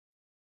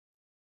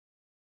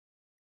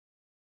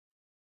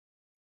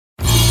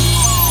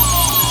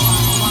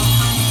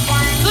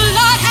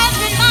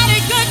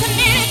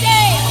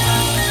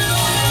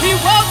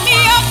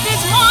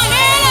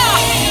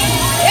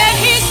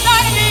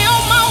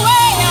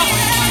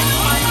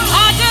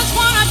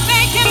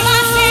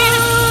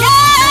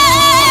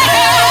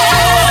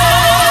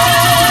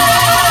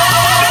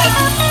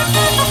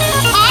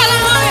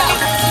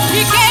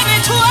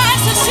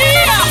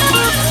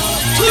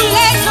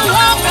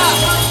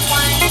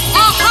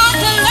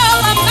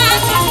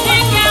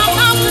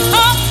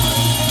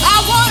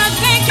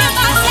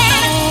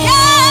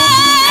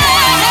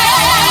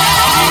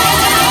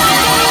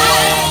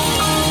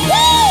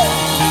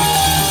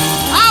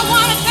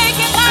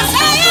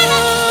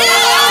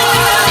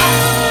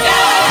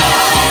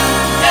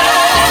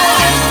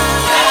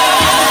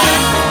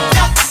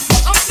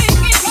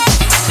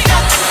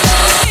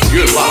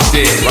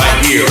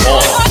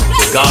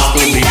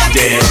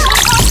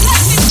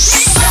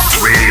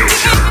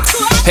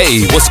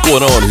Hey, what's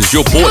going on? It's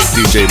your boy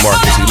DJ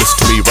Marcus. You listen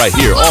to me right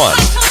here on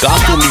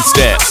Gospel Meets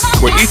Dance,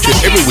 where each and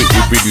every week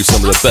we bring you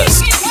some of the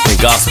best in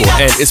gospel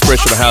and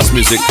inspirational house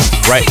music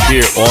right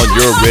here on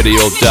your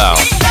radio dial.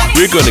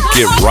 We're going to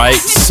get right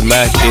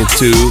smack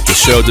into the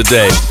show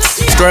today.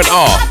 Starting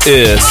off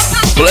is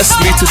Bless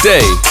Me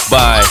Today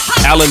by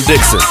Alan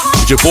Dixon.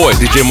 It's your boy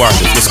DJ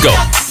Marcus. Let's go.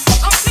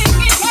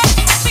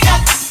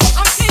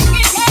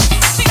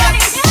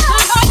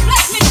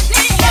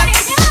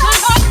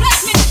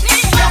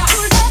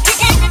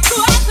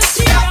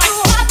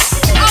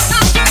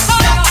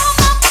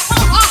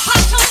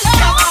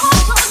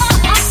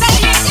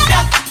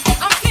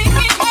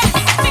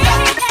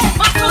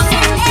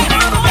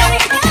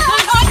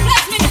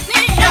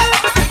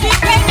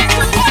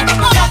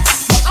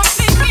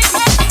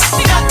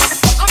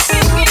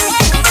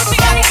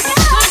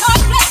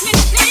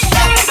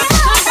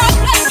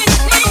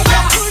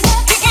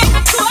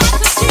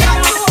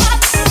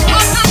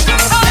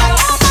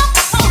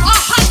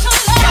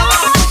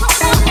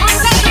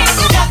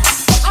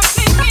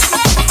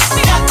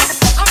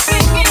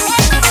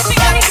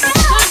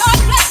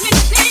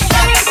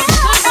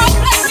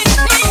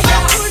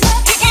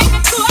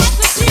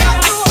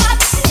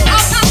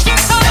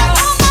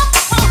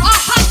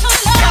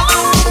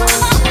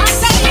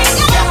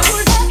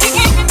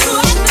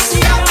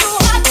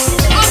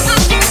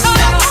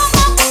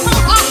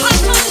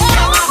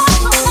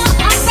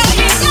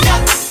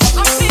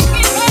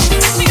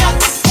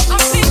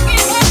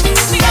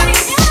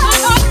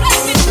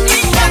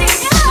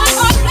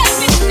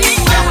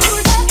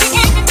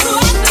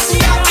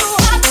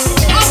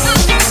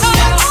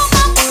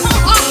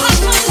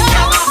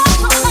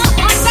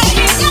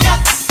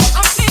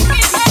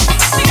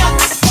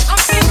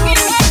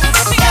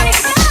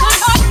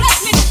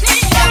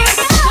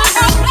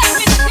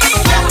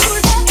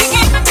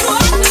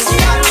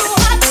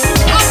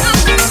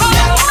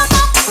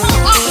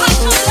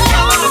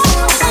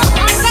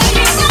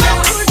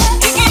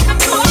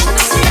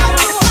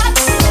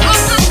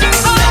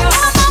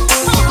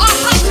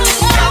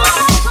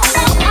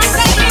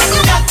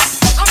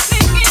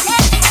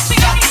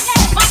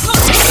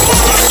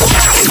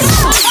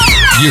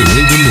 You're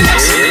in the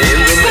mix.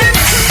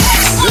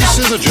 This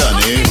is a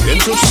journey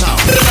into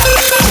sound.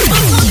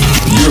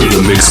 You're in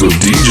the mix with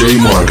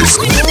DJ Marcus.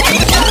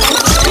 DJ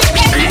Marcus.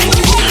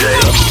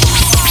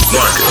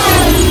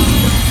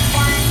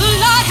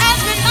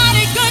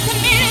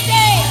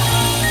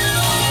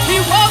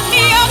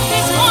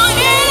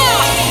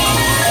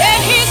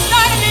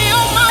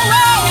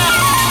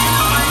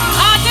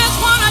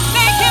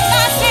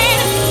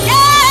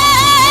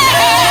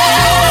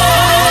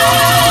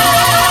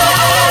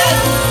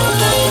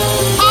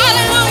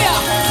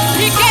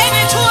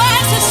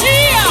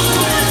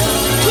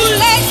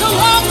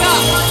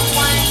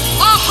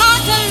 A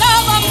heart to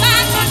love, a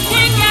man to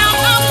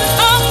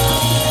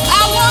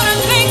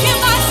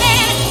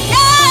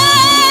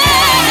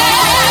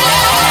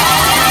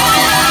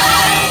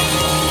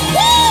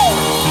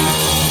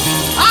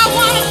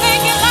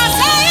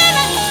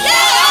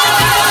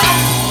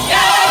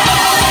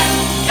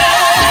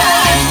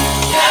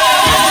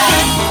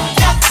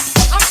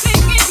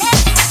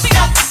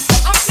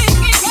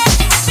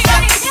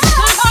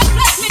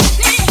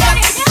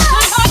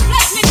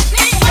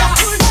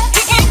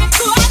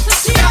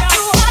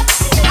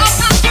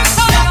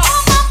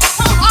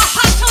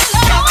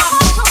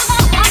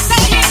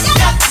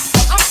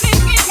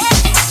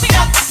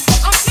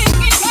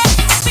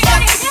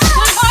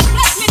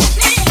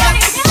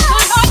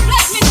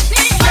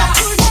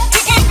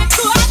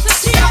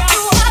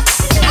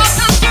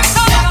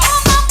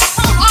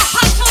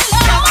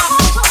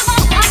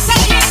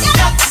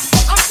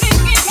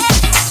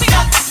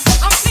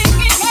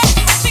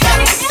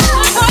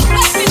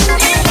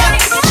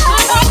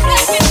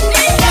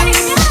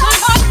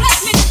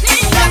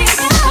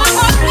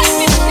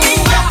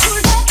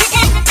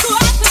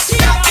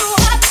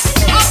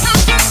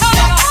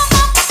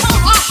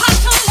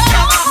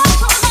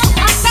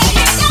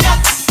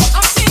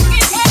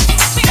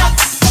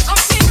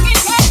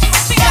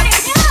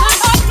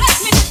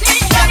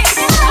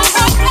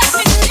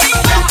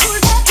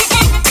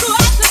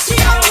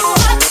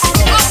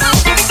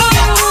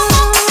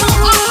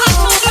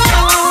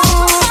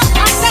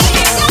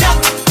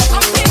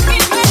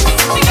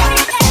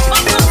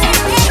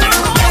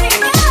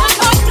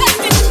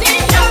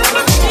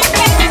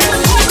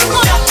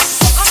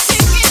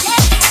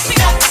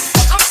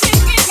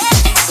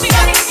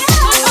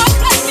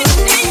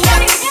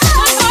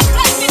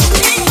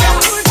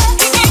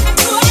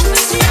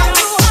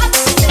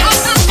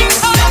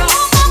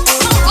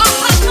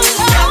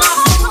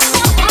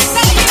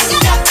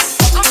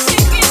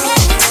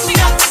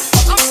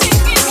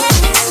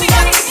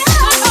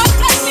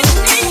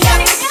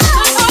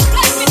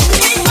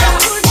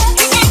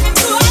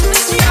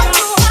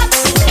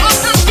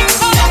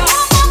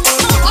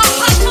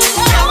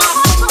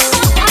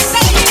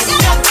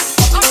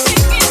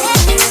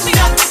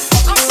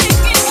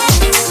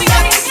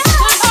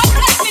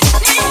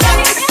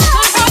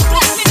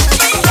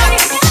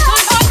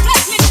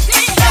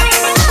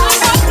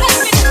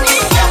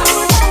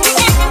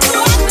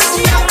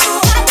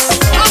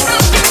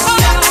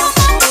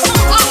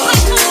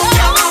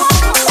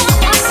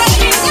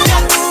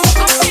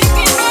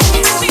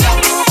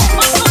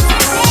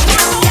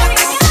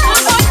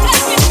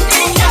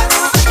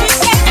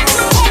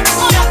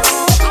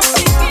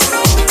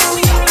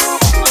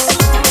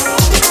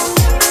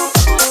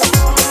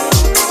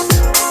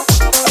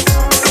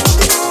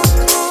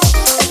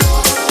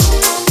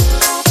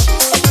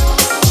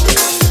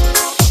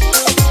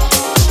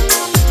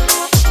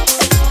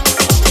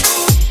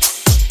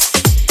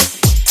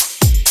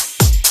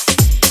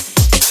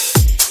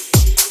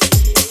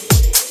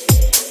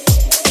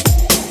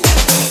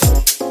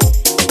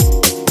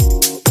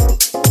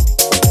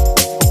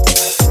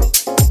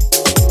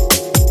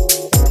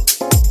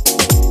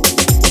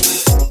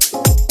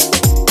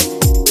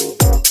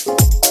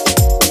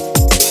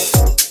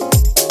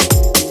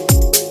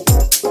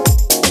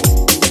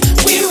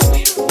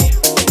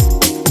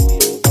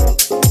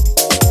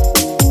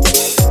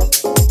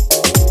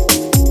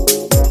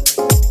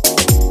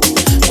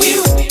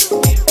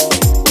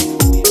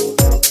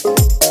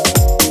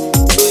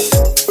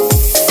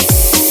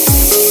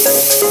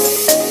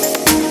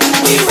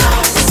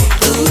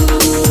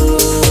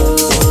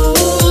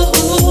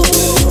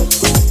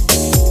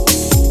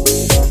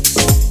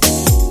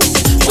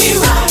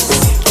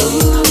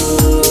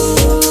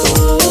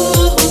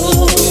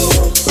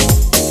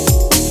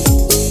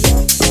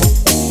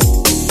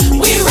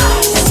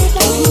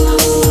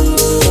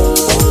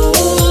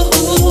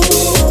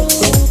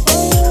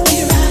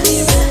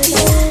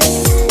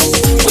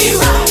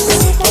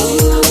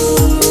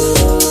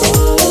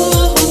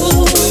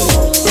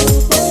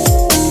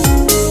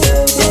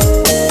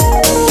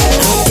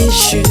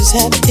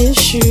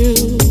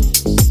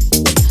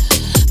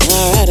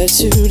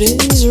attitude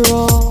is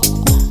raw.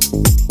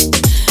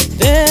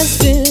 There's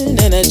been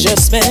an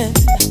adjustment,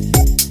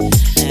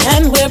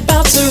 and we're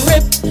about to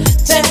rip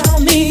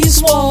down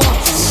these walls.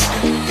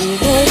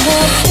 No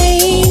more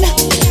pain,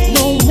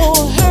 no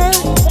more hurt,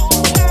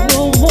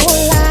 no more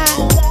lie,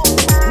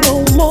 no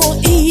more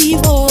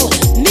evil.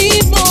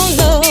 Need more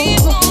love,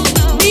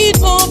 need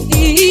more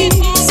peace.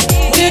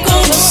 We're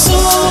gonna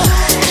soar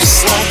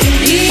just like an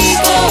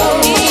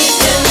eagle.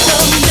 In the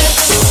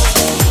midst,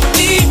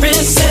 we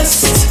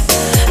resist,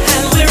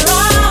 and we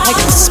rise like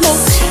the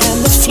smoke and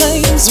the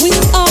flames. We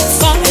are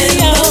fire. In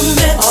the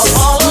midst of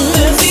all of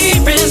this, we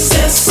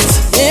resist,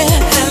 yeah,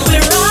 and we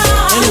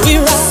rise, and we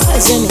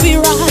rise, and we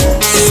rise.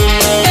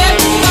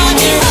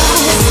 Everybody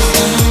rise,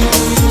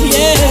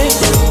 yeah.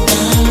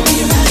 We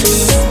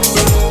rise,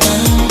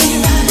 we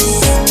rise,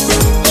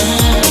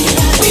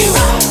 we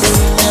rise.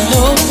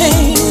 No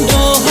pain,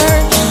 no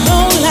hurt, no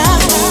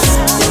lies,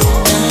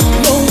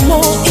 no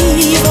more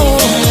evil.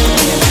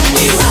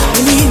 We rise.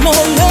 We need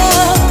more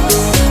love,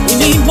 we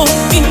need more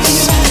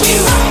peace. We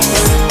rise.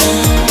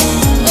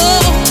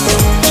 Oh,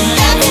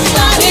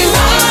 everybody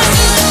rise.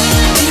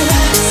 We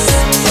rise.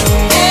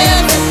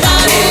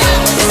 Everybody,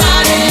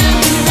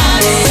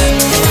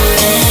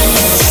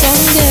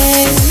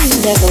 someday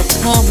never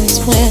comes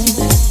when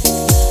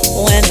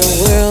the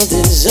world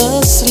is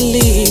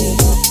asleep.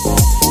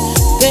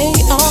 They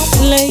are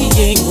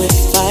playing with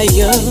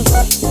fire.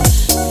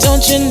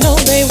 Don't you know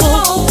they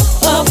woke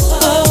up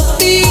a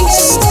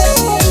beast?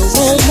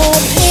 No more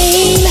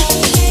pain,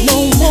 no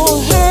more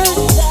hurt,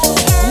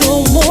 no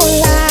more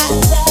lie,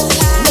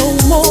 no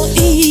more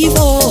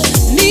evil.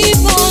 Need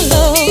more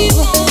love,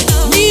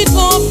 need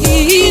more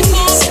peace.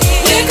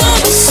 We're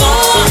gonna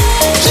soar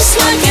just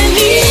like an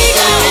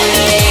eagle.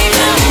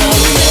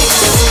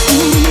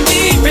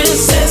 We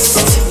resist,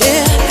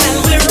 yeah, and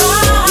we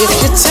rise. If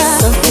you're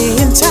tired of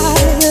being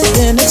tired,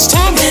 then it's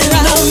time to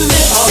rise.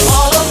 Of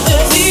all of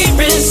this, we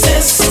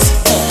resist,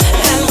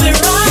 and we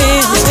rise.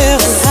 Can't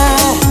tell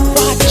how,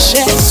 watch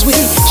as we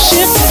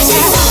shift the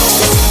tide.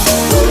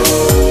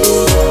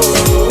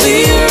 We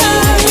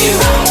rise, we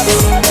rise.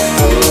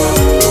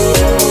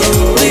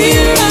 We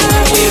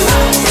rise, we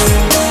rise.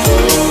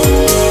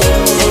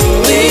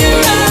 We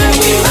rise,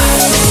 we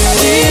rise.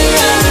 We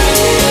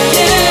rise,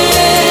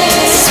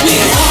 yes, we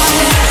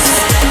rise.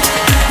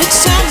 It's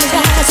time to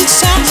rise, it's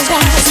time to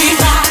rise. We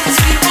rise,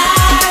 we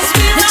rise,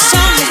 we rise. It's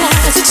time to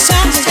rise, it's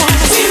time to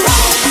rise. We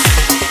rise.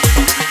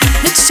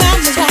 It's time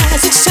to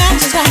rise, it's time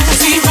to rise.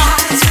 We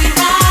rise, we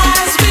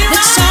rise, we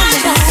rise. It's time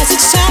to rise,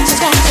 it's time to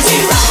rise. We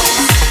rise.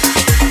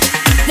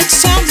 It's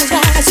time to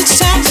rise, it's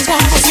time to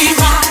rise. We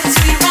rise,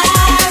 we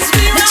rise,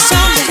 we rise. It's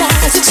time to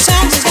rise, it's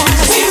time to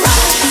rise. We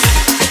rise.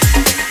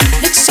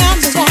 It's time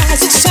to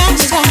rise, it's time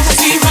to rise.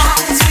 We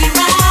rise, we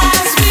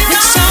rise, we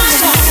rise. It's time to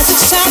rise,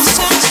 it's time to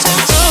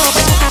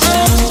rise.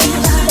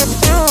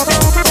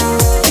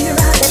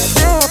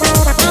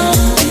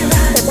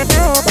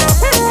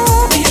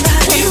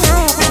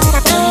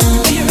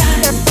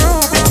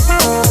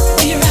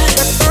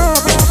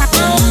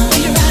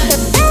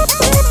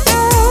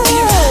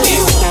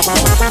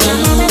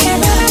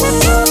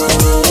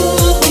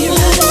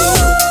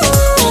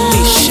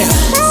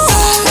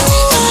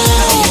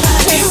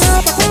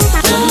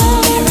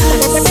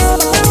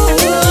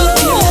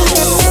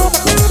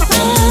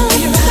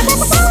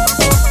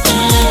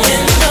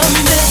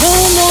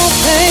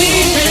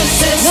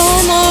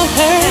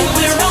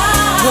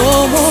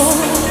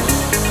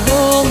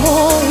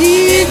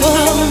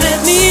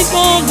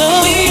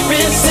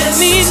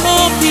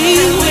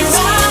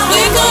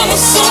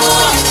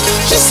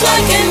 Just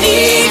like an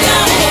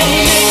eagle,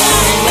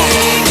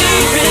 we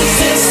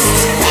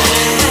resist,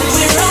 and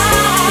we rise.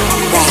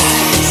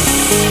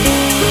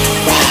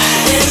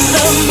 In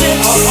the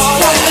midst of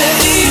all of it,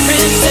 we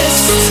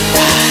resist,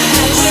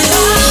 and we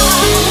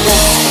rise.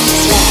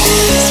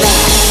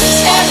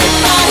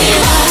 Everybody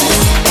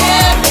rise,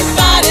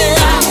 everybody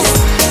rise,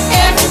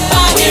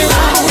 everybody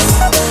rise,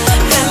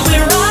 and we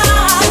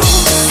rise.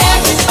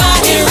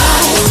 Everybody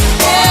rise,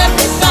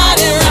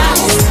 everybody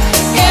rise,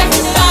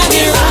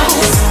 everybody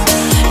rise.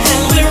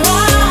 And we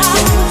rise.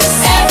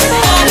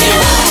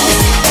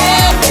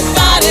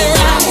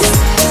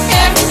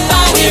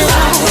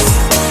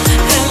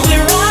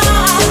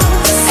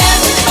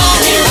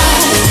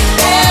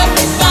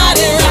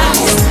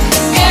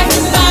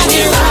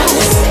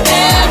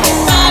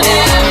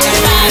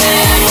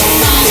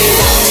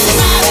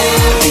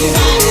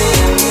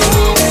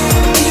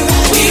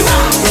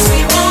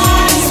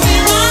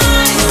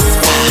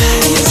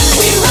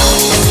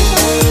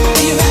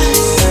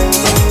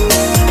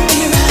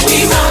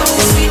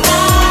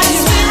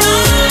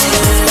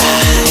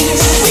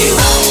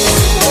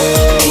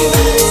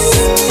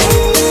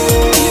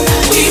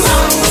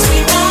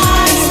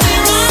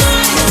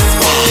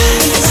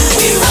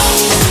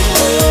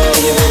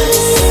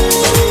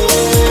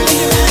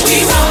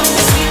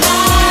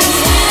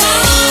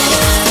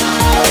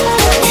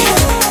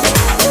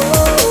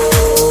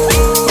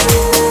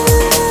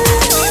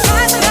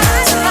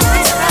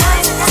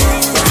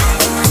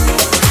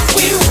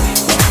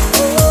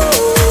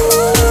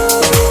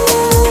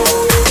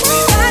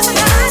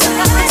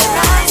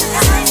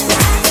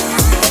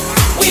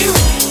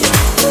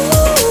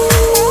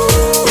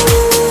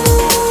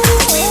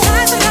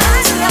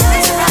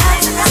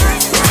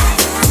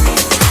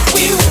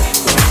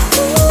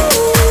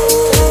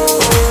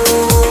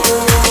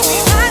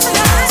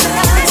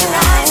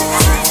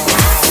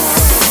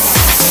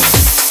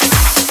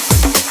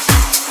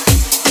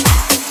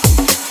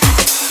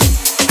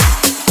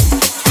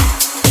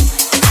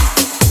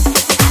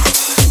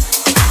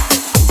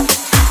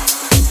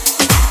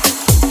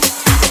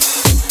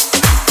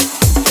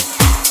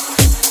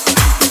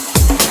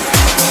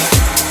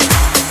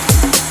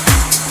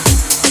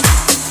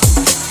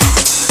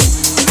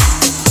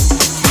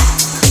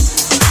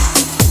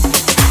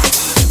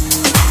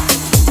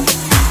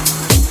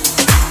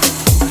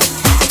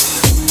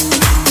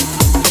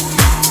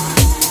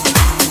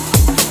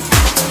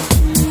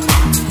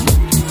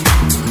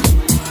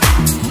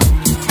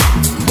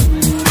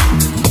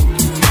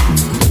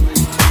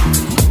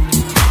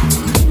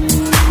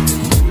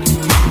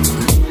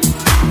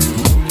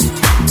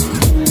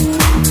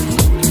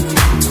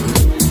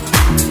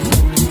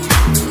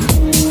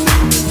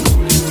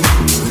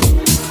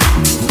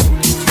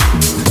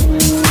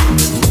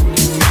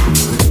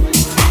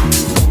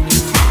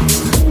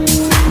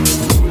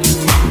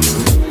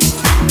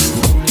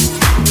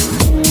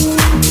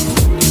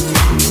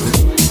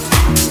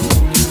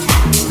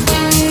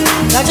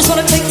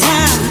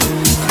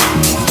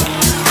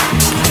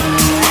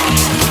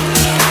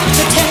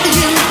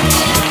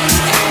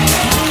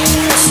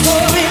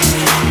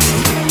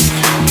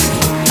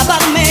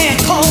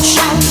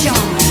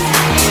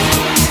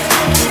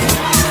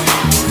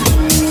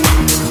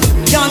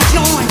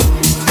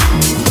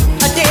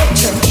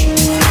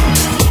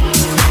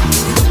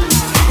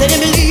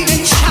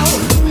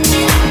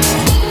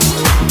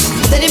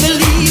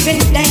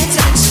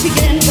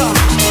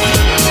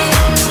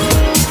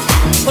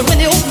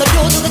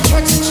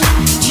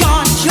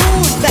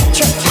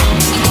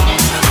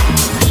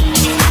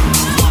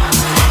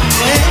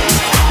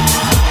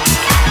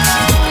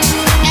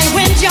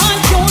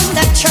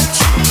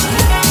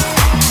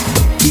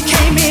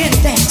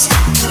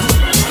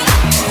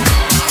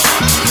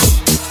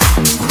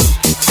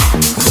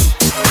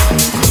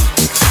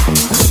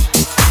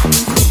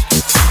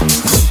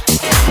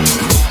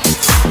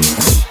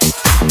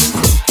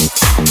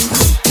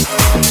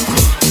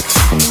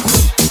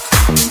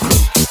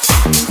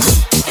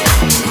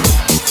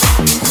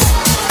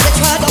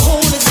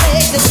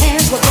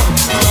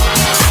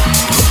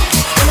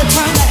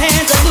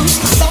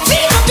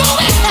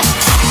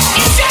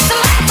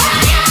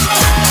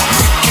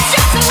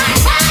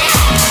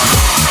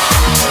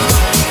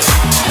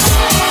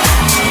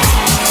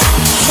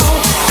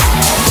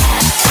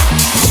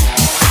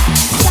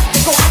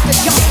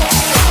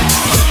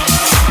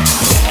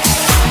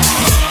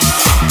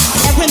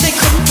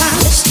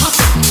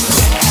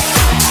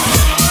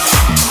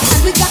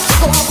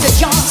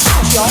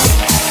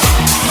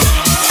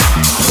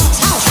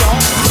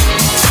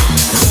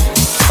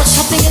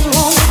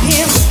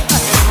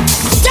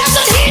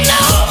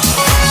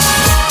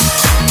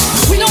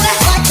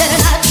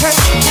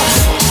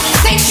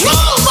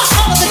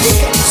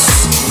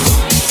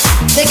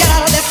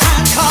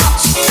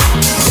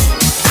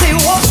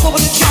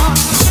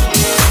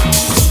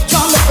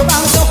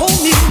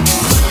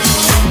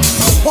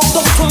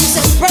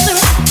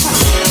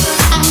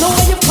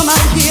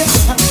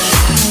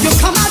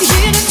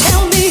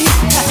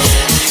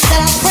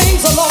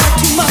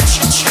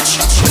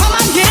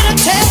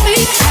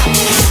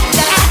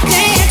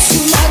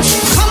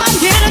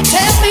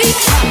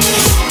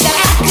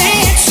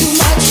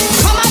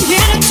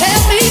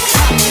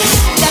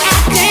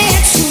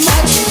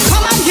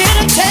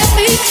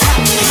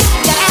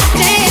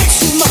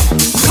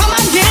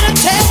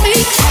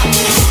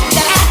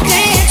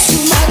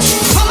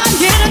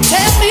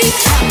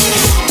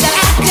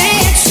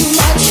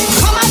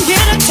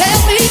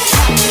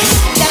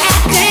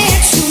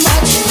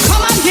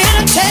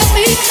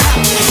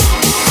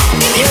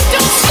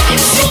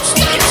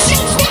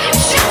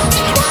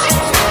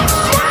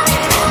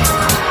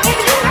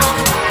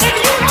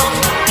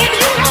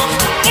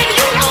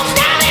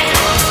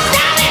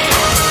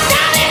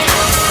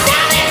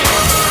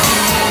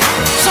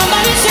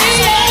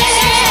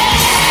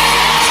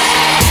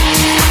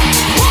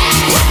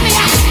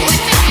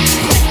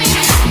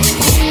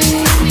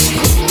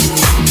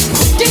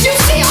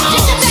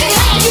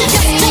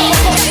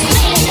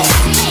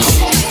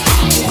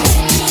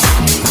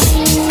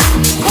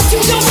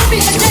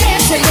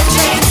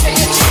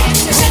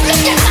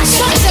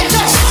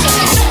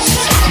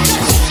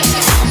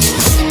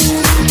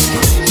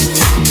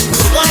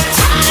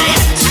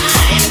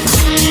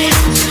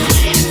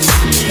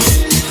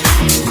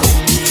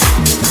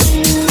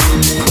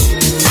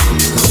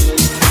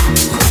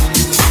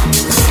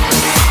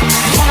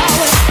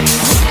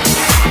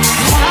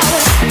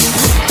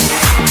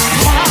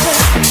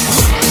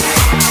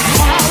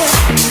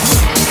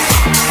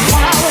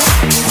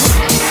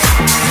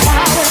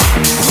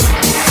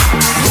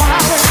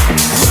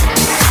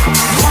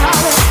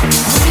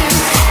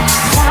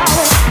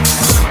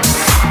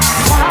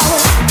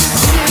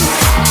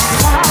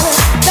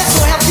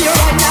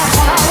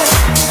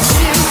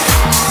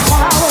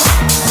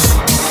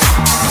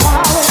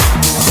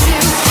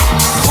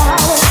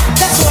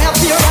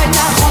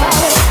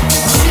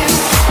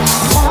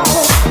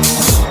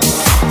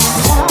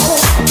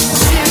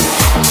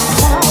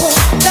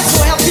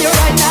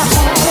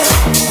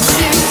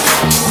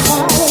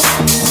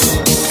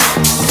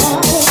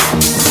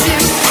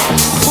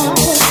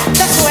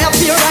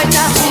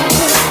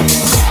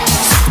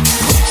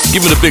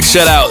 Giving a big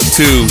shout out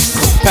to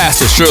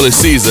Pastor Shirley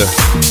Caesar.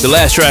 The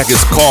last track is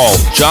called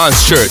John's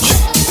Church,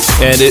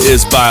 and it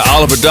is by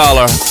Oliver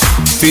Dollar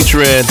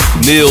featuring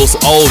Niels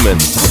Ullmann.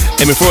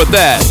 And before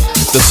that,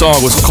 the song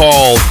was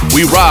called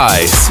We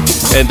Rise,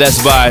 and that's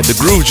by the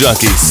Groove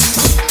Junkies.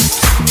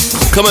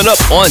 Coming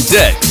up on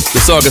deck,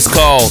 the song is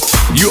called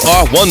You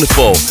Are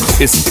Wonderful.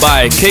 It's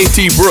by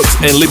KT Brooks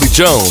and Libby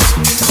Jones,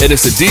 and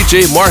it's a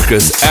DJ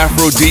Marcus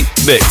Afro Deep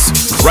mix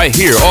right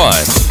here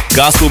on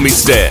Gospel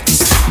Meets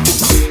Dance.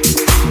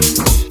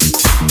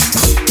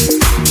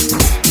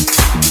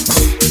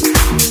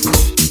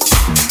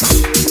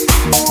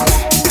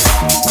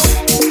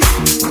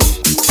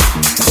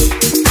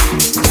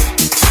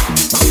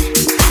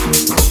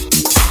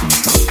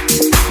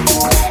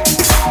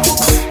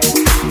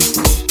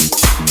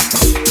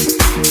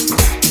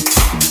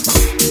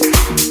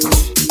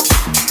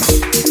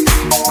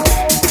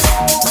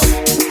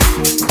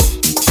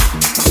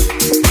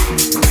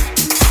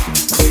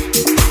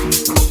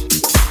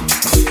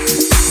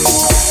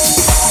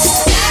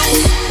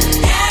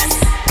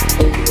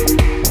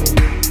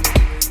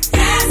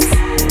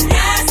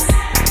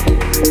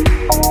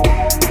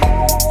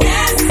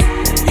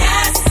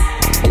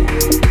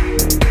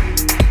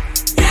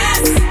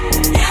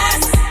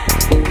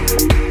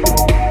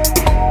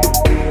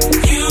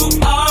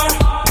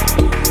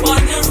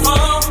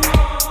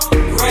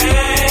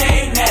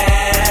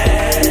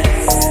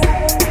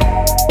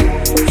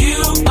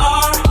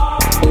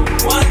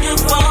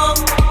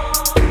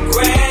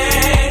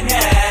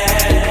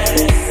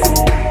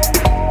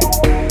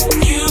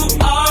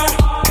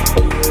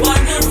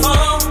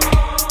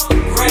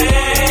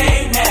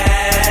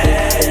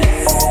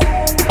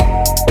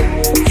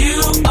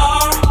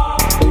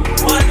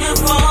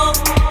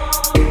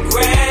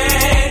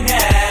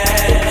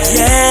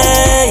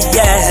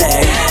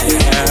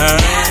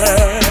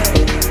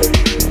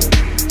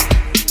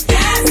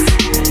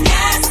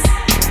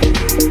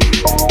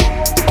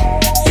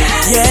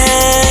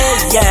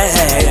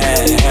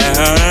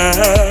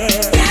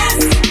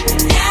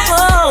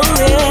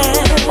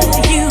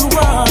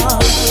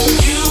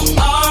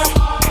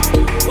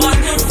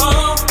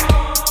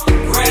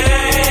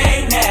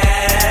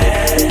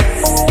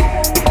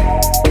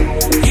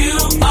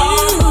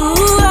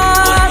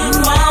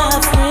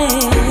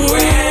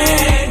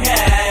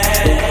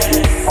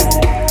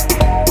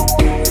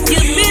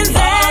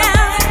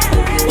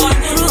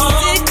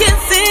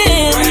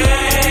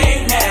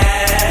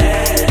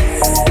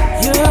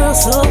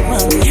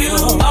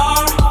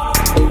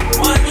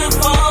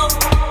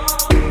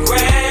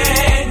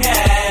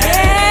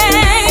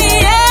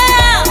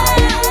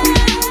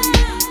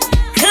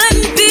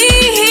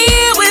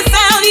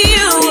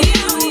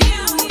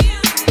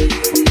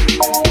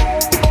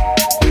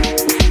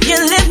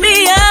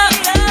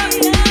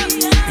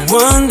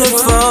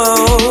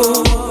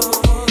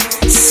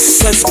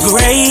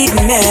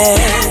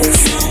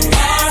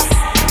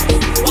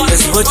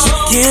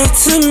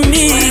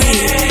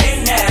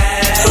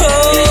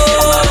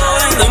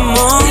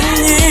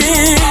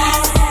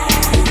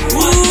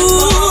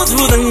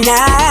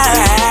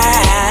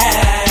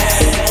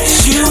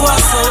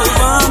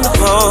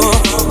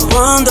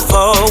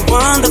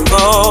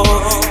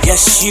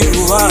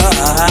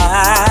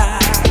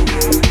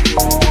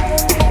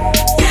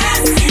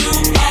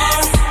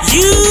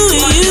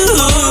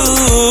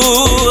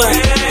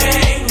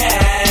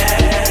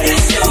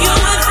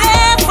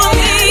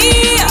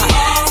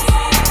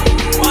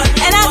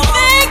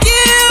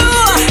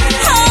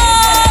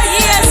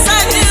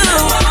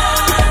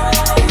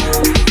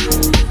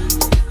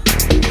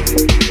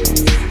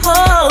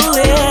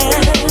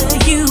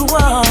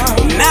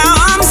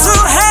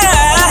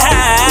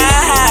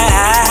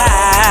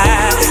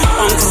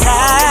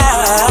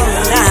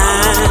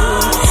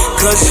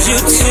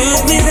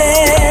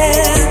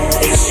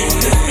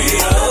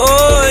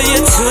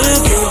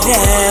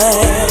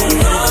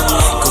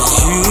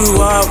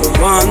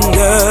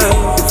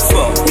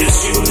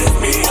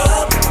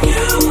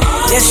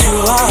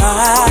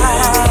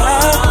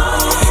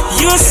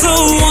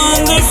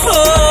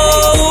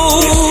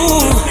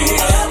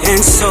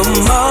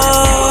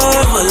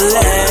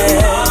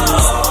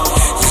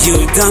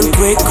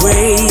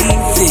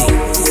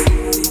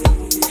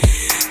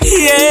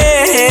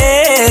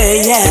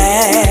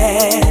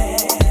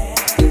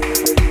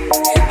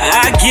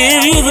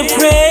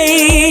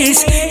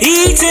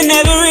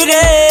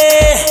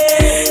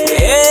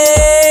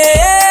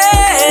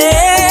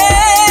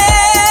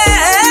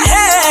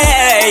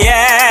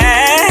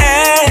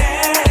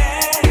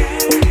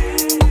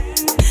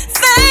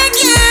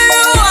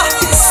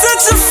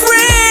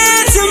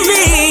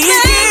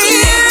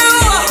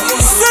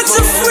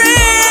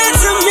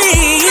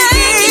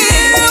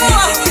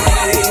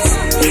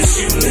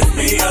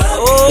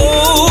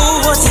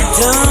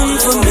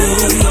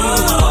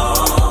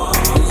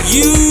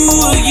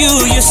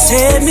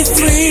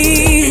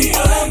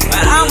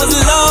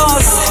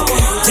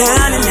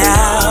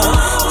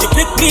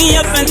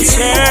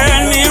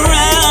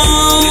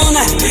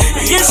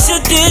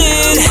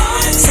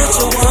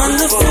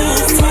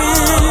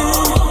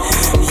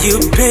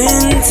 You've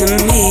been to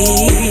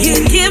me. You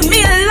give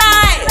me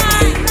light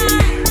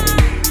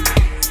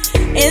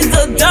in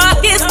the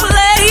darkest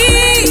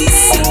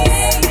place.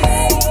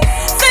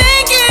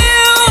 Thank you.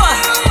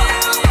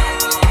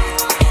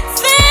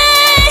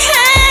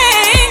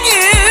 Thank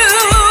you.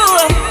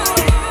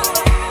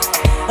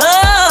 Oh,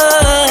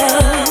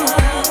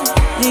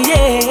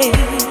 yeah.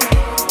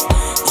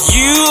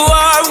 You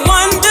are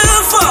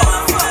wonderful.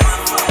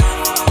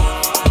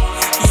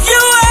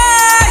 You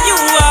are, you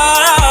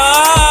are.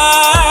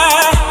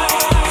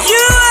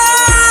 You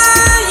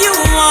are, you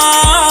are.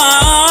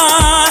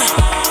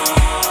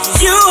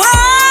 You are.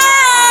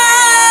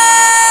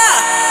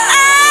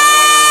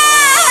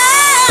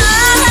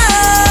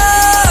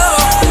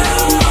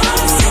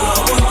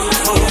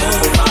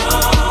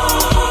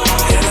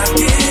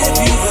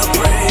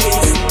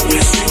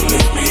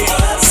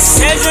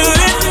 Said you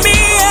lift me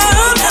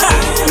up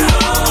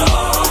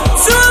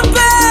to a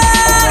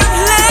better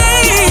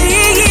place.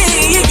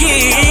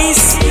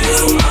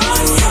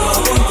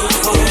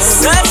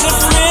 Such a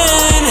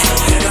friend,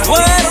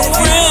 what a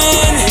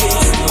friend,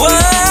 what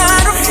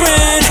a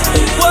friend,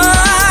 what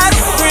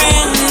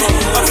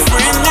a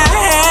friend I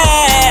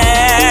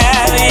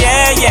have,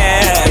 yeah,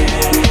 yeah.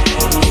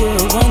 You're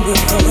a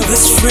wonderful,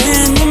 this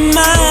friend of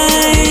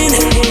mine.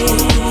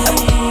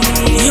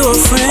 You're a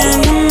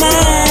friend of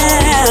mine.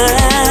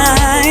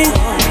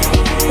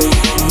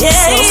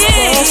 Yeah,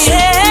 so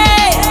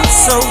yeah,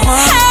 so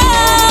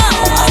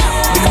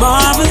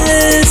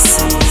marvelous,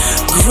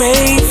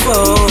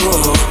 grateful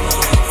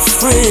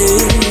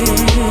friend.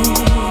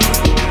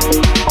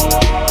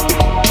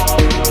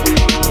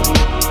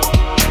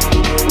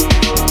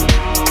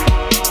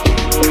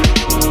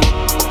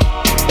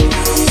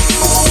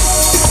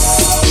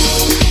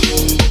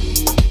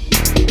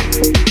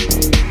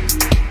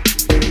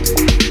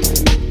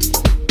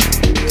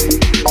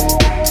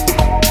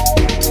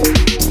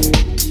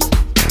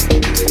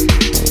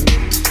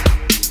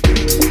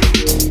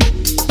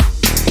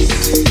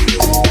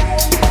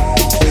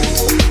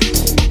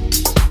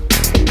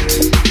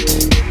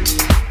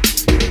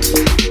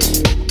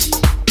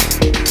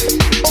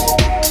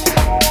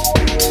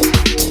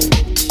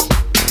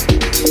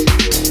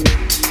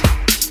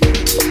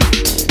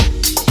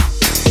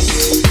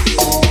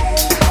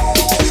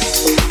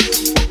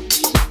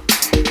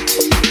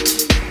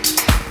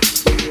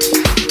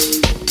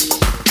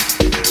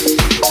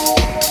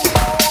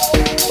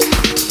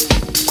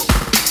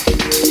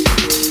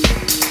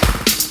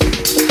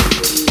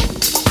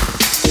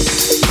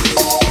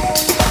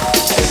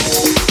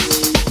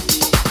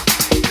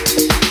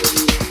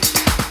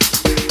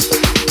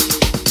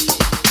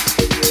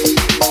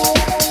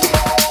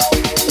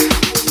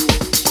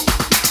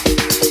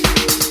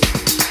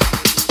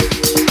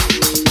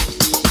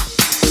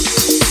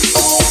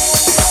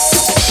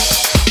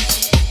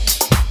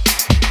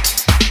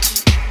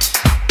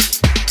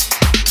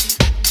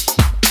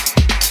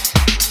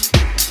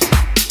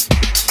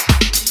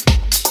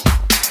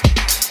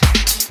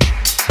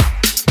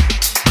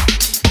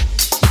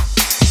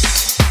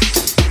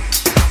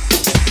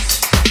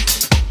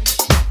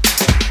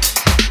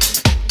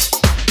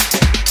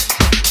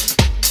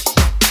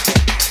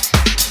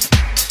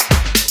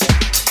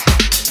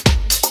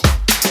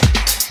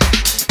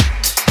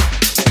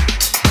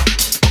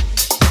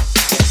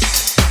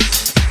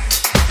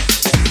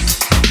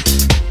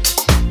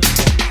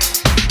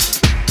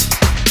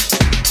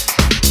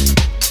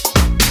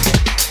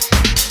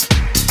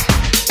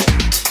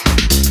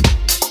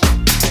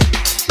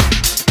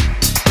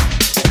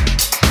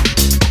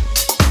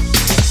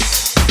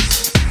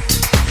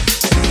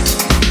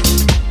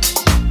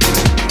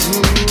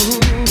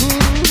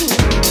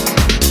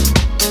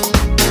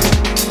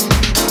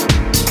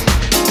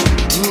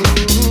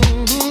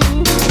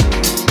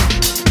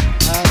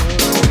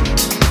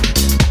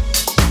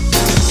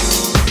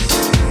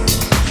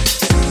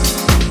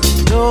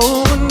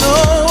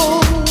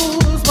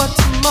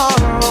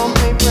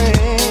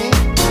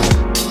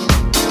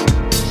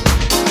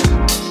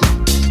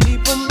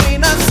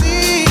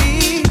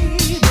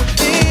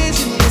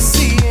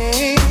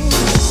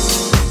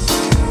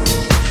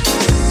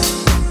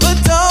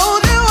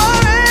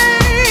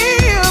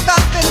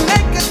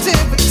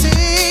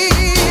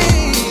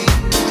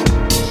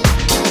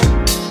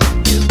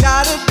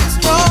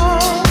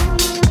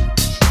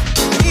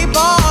 Keep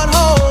on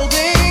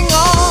holding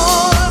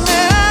on,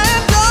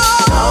 and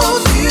don't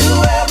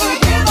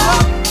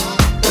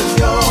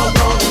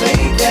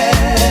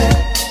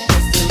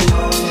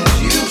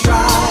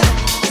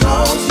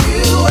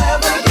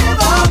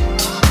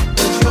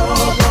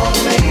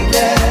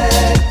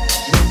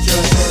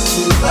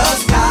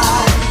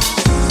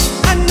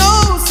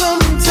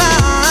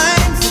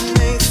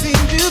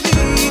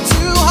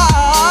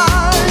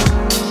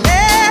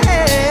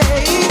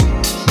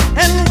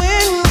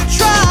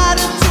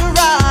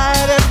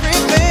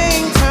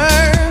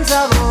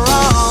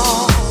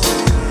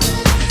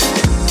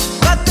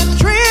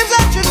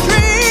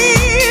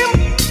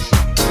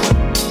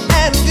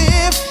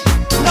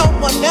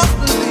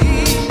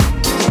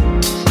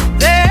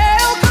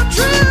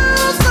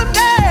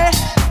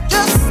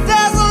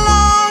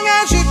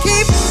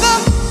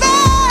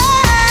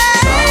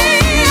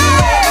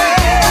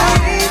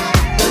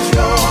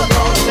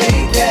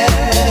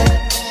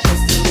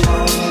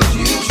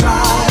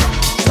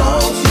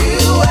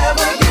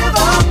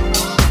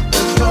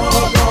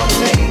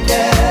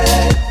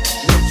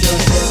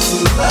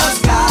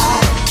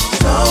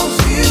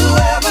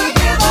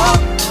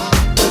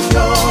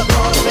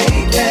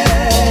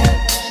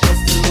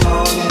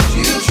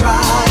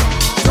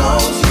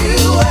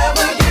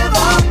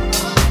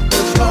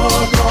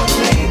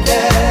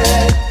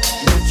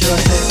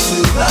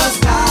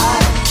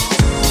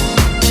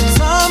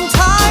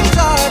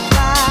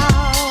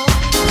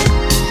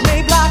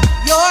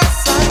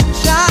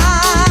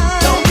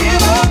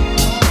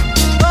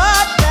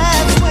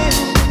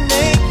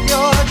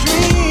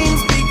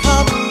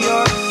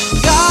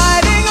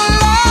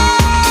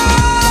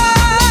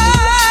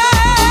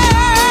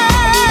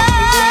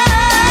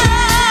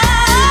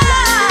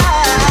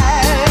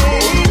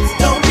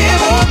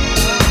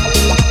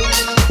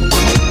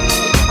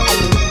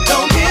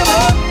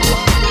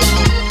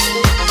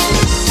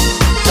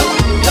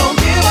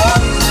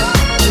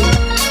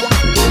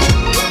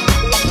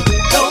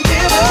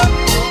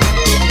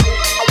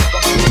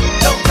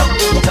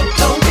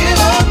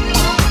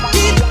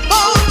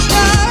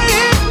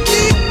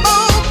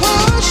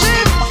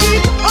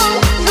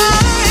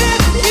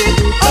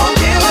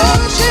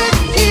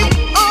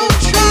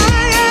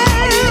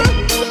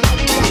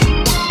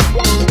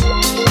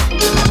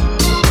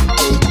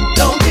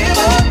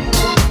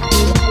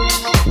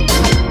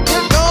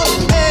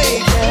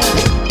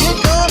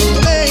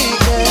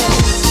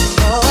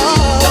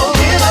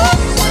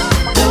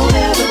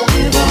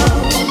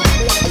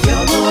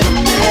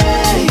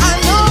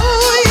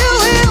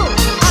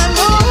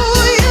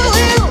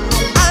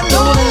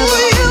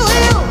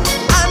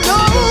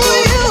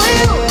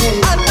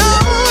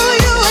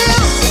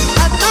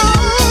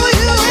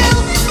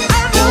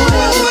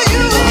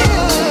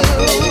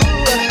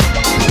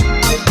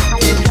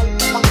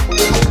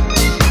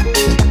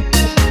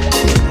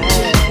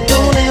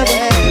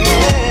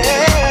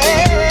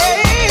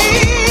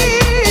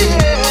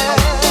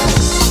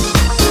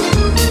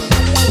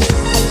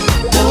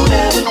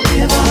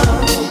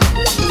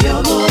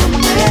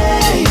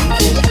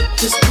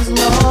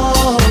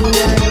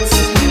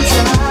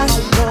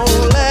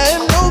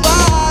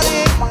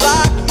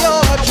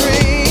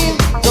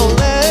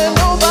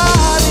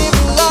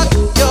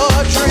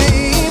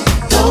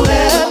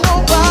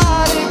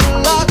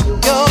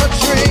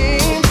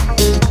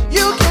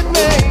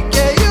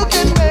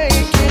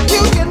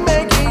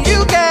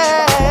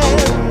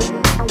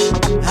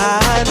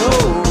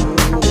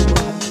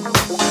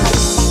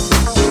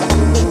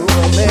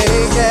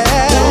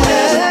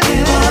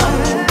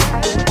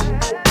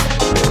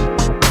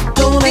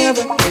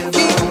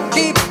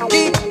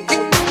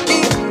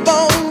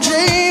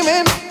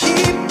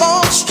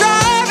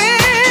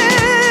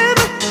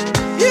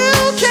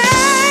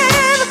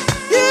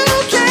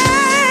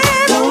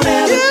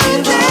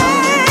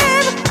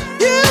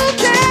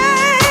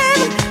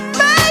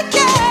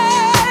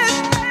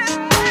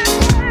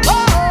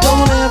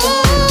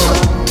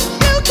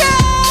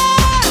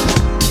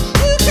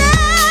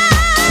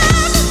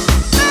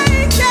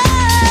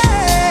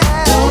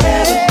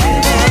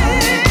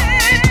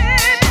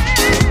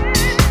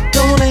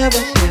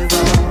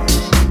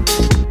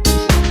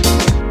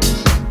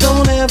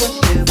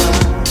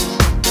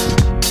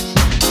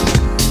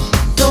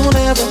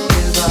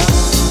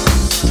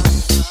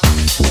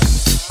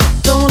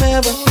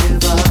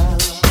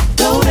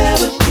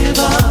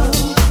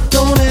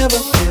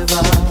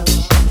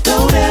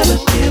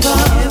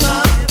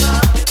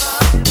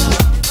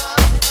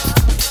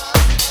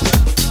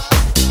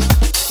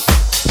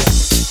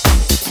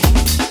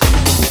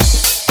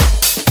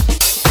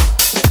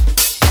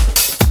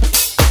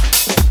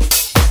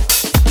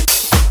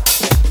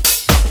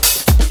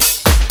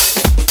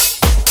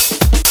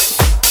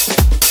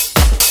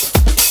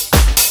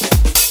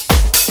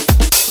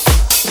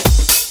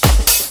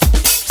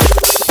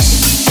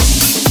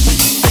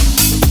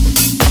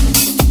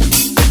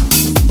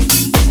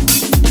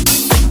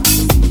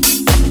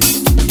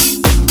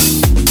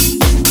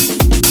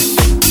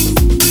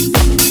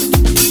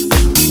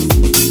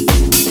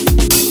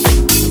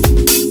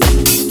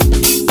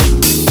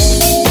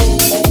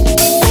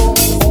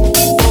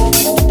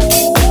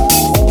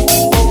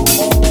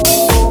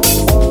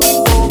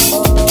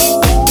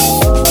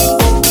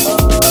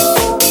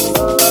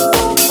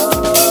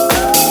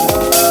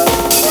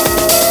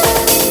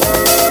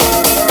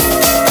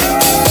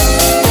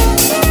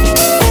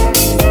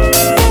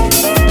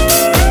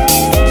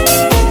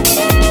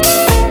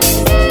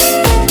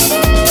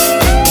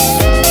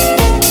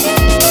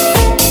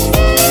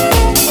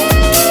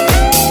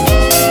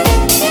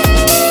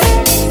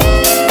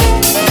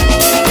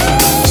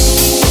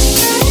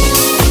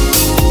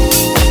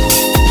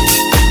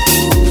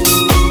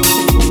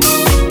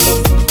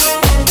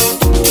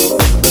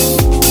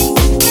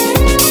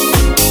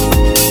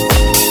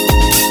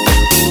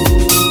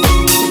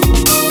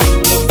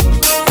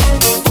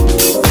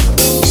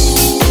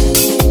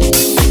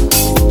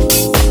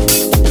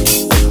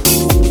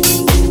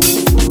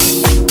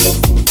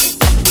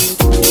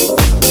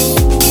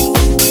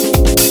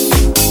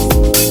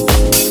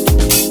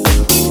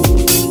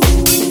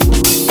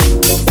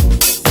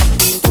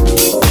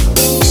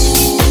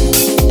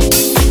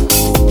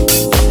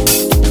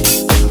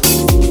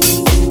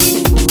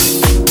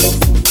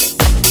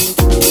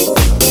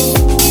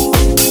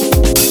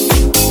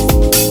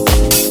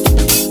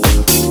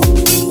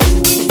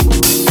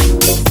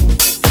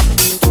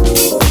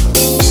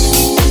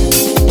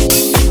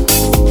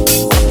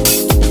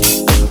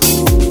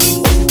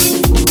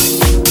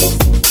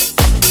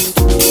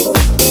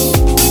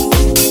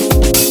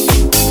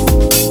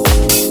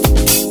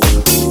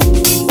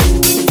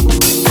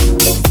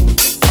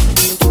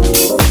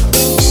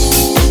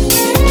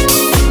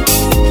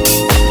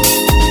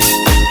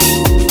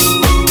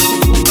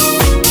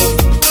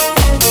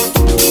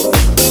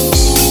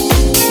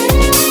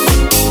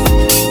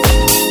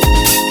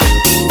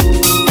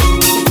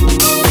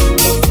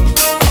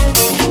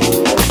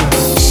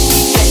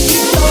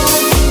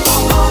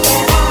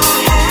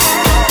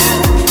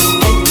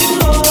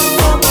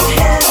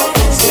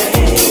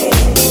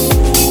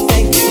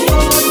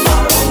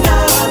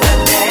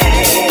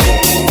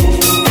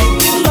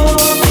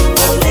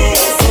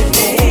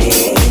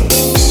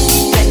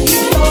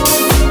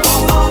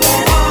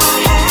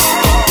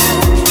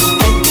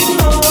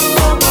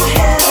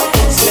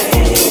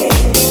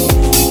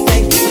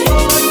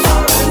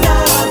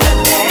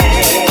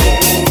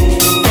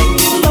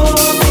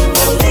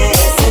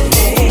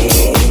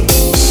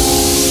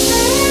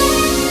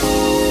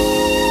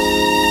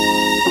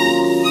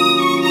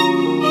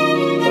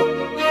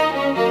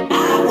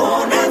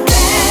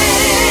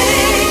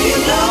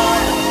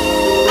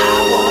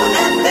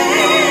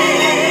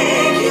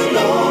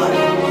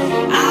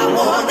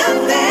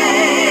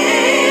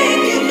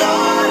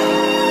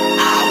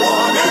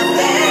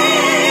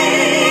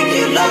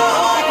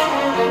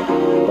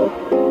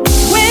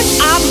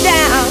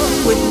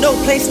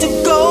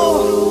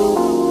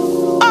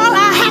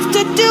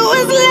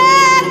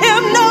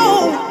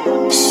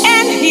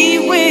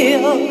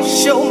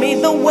show me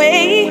the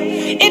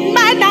way. It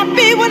might not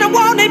be when I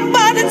want it,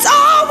 but it's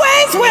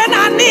always when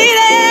I need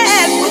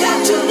it.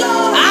 Without your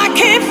love, I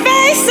can't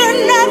face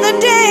another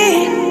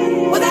day.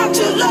 Without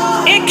your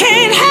love, it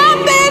can't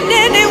happen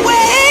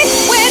anyway.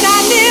 When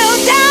I kneel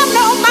down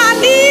on my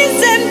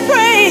knees and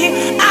pray,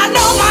 I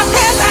know my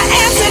prayers are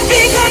answered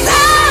because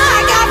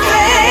I got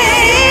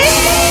faith.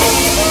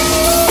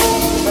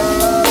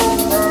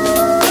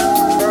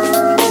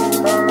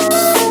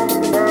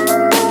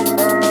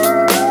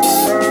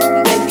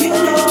 Thank you,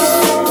 Lord.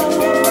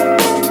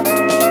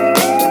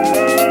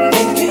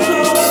 Thank you,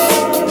 Lord.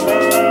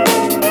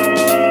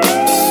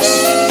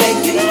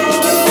 Thank you,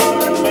 Lord.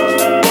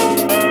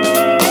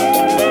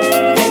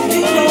 Thank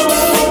you, Lord,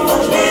 for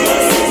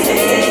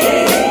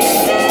listening.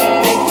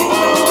 Thank you,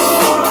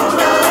 Lord,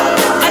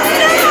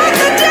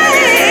 another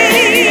day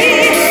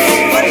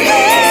for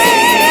listening.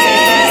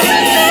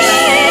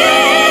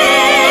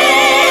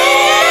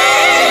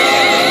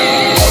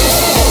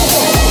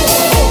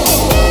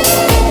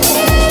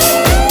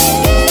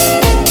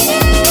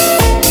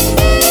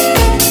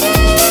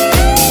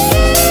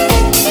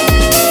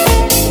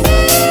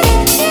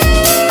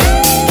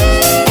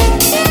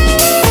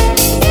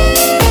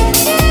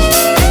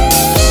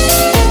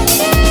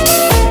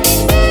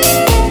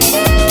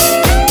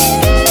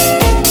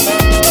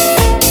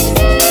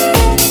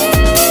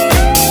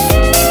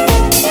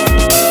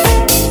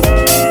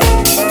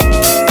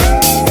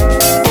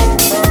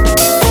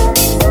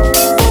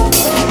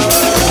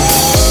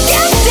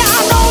 Get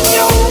down on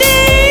your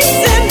knees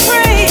and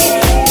pray.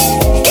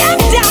 Get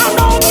down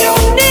on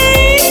your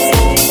knees.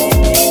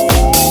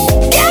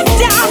 Get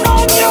down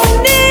on your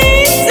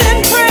knees and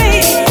pray.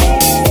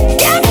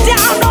 Get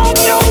down on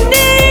your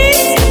knees.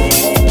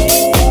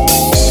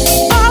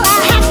 All I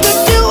have to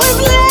do is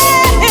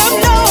let him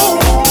know.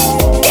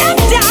 Get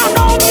down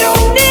on your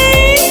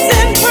knees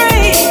and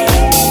pray.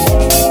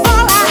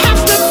 All I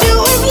have to do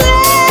is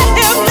let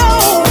him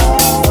know.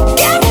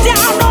 Get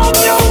down on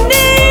your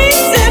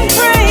knees and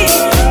pray.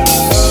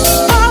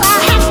 All I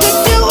have to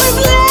do is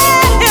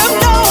let him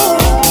know.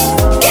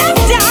 Get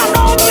down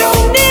on your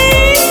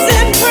knees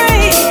and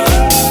pray.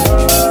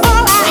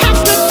 All I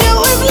have to do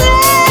is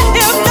let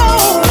him know,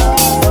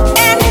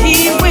 and he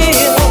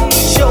will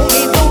show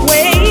me the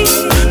way.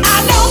 I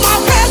know my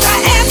prayers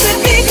are answered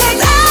because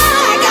I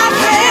got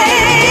faith.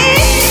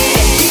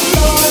 Thank you,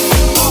 Lord,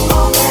 for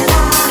all that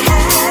I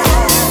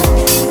have.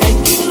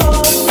 Thank you,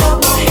 Lord, for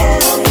my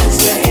health and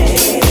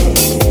strength.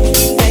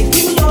 Thank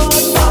you,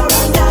 Lord, for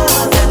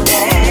another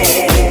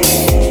day.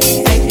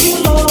 Thank you,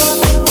 Lord,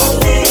 for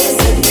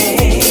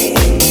listening.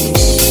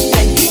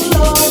 Thank you,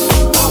 Lord,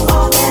 for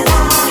all that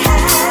I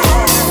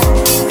have.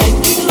 Thank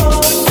you,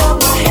 Lord, for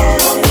my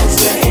health and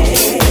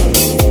strength.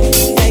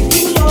 Thank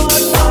you,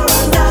 Lord, for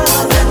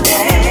another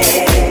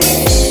day.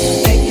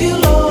 Thank you,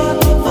 Lord,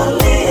 for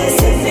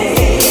listening.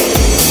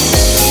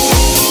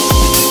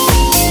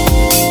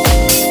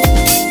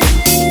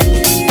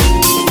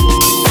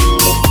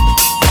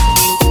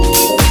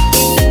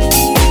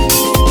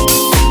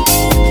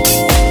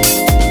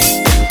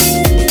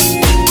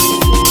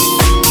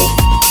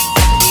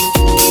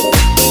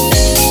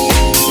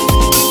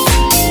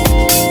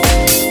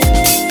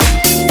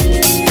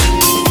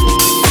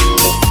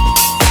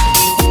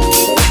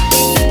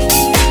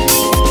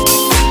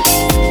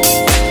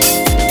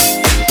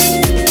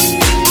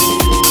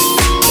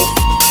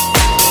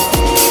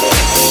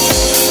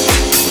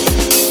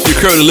 You're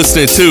currently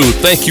listening to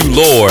Thank You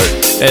Lord,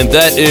 and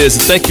that is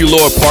Thank You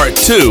Lord Part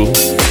 2,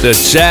 the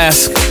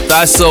Jask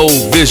Thy Soul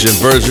Vision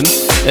version,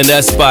 and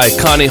that's by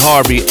Connie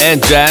Harvey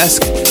and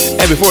Jask.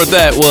 And before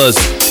that was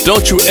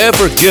Don't You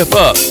Ever Give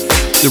Up,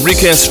 the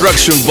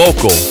reconstruction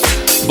vocal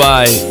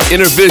by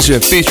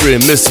Intervision featuring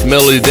Miss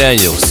Melody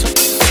Daniels.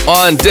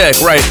 On deck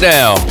right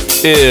now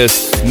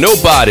is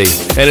Nobody,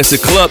 and it's a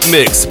club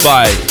mix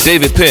by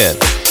David Penn.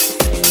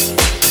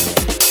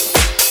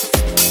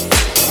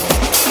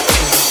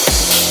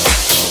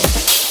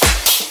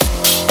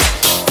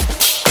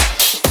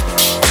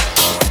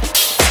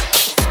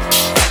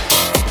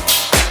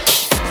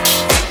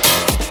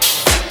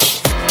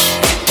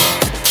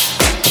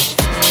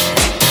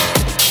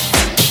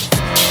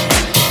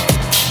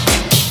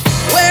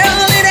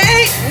 Well, it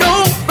ain't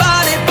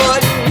nobody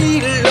but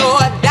me,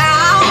 Lord,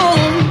 down.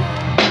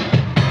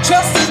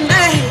 Trust his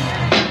name.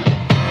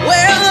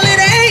 Well, it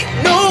ain't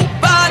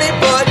nobody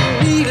but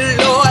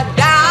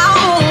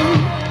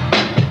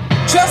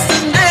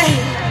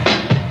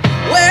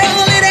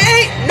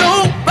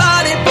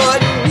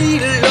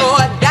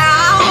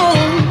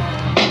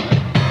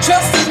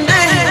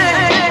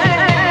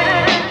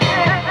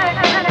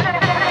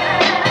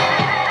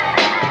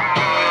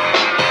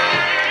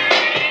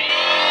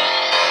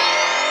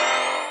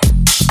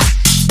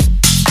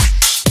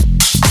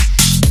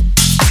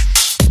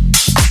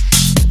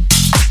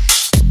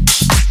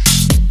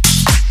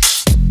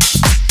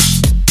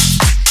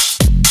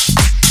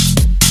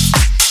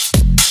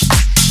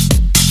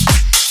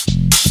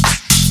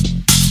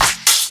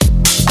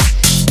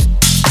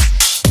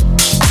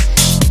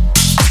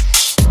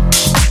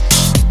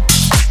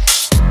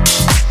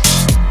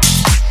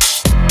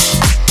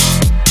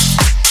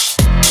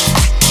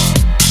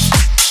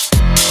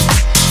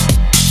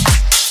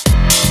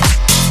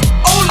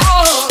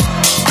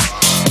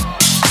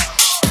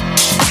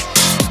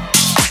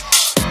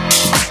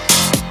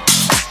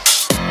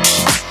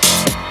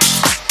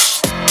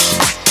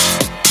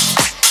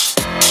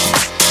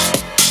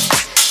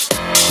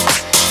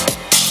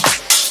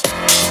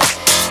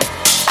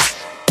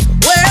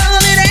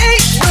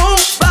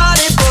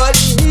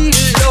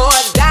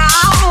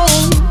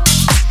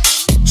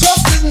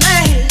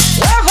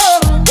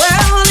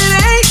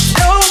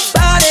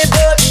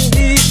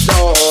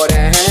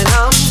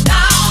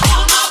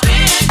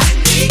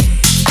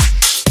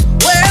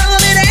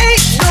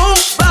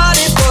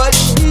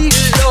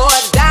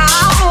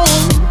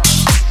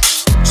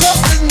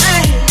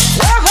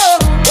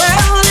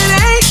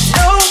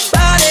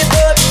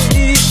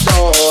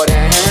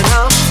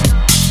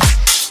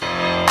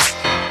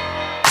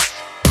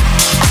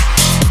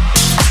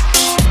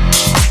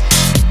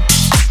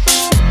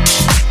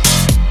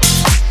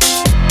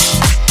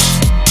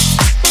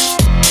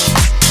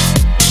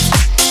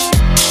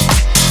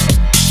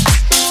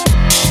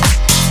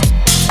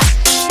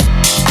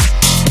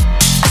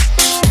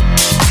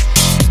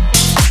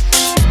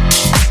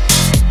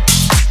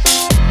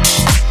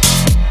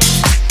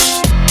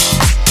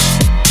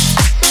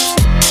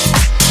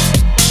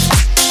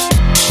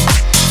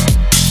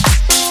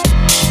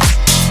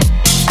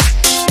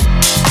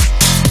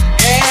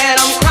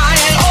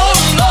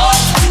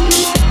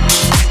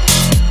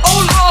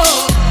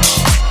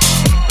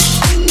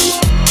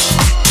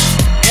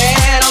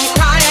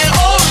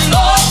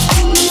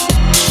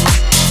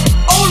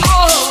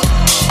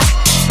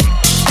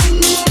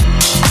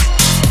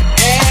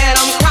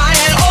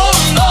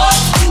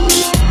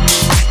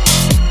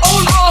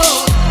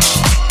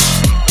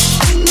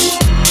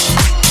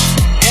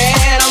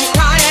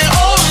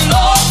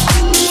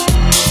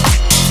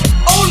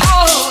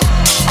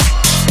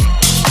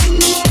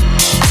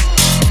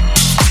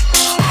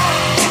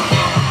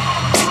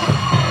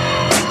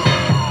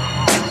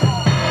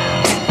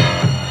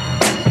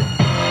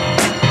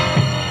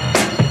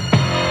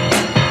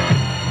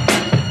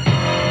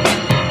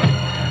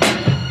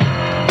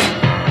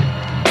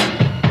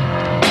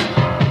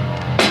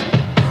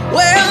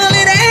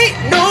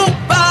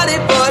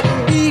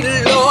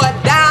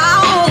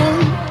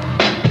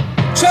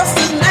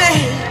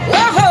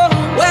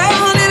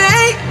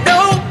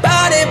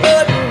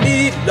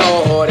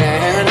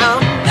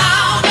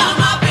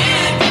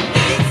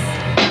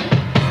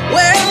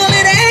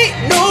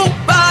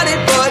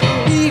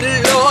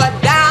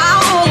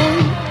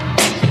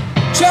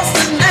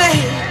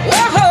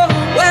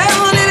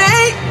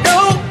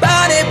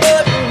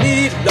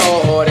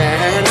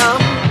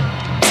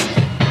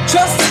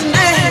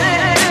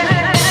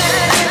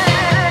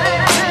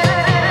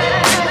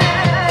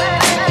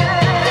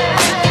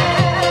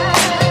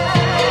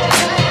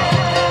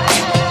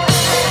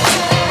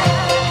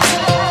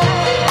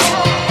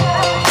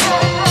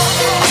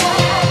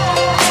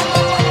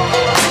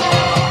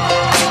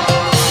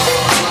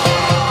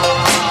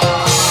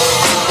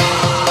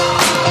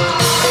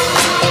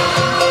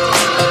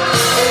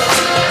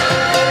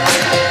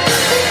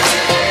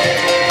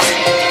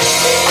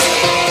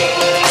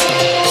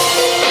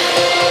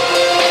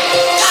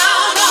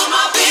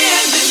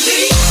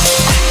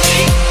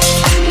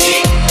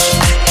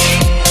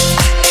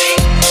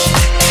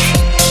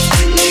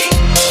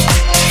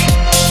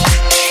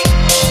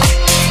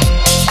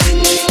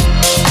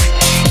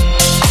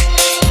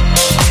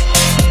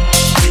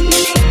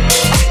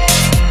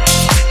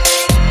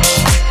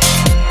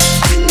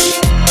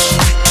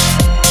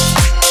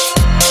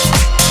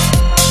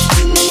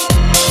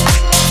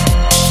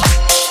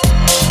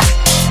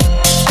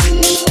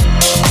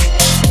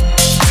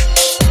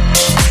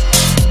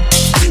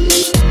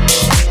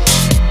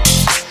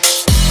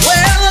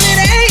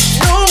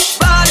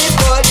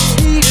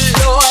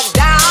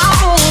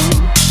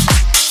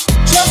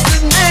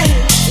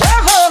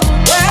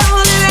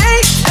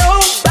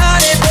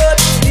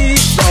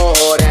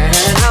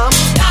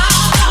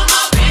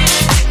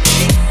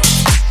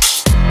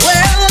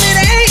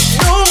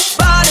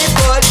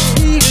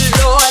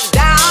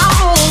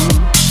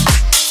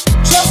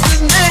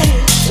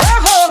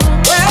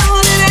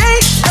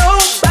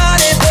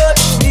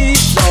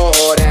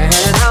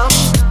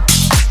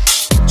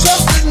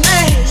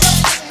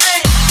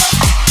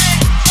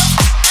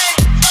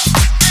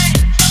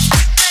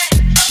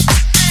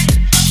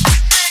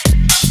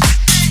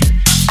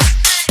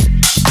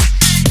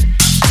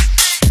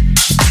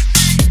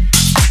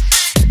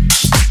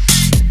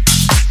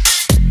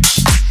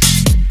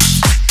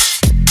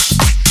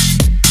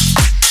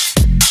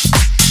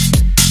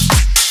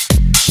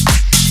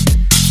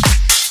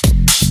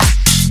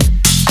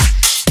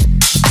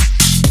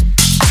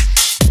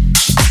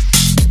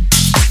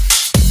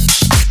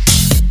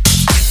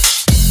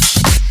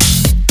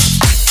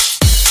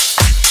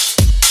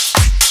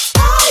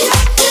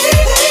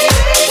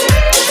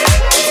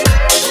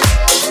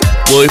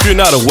Well, if you're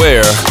not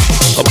aware,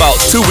 about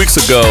 2 weeks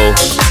ago,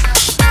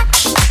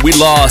 we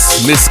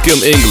lost Miss Kim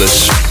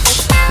English.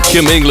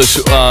 Kim English,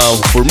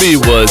 for me,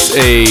 was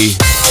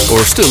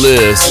or still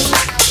is,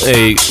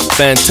 a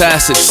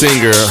fantastic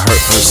singer.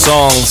 Her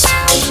songs,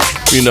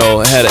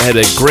 had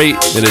a great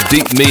and a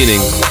deep meaning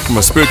from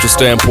a spiritual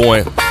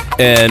standpoint.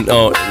 And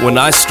when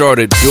I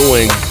started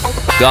doing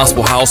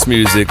gospel house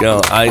music,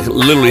 I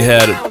literally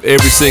had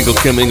every single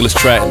Kim English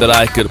track that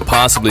I could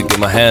possibly get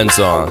my hands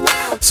on.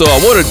 So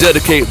I want to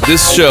dedicate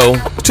this show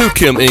to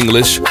Kim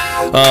English.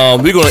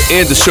 We're going to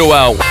end the show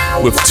out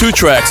with 2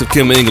 tracks of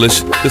Kim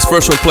English. This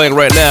first one playing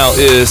right now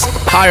is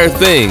Higher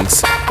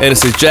Things, and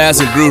it's a Jazz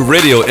and Groove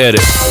radio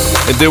edit.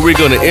 And then we're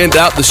going to end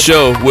out the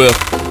show with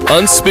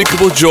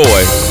Unspeakable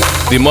Joy,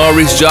 the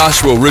Maurice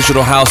Joshua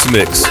original house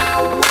mix.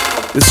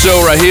 This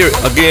show right here,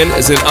 again,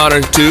 is in honor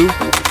to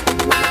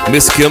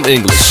Miss Kim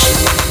English.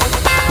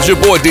 It's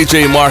your boy,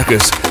 DJ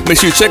Marcus. Make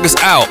sure you check us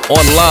out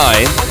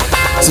online.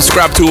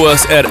 Subscribe to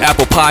us at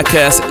Apple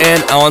Podcasts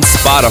and on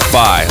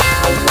Spotify.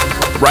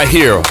 Right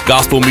here,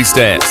 Gospel Meets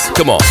Dance.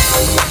 Come on.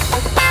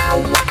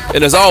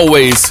 And as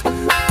always,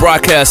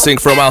 broadcasting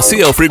from our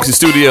CL Frequency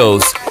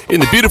Studios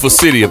in the beautiful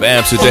city of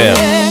Amsterdam.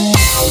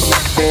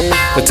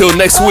 Until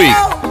next week,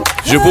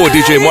 it's your boy,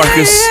 DJ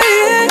Marcus.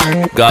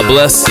 God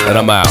bless, and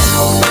I'm out.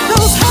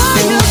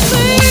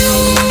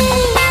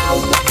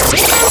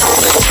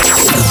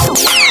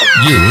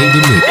 You're in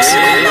the mix.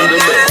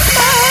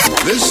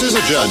 This is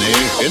a journey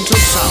into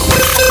sound.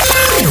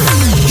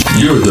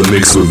 You're in the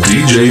mix with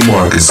DJ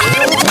Marcus.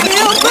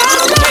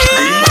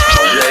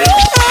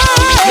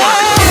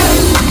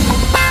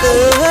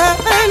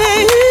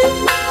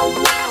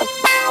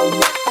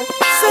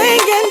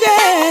 Sing and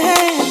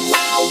dance.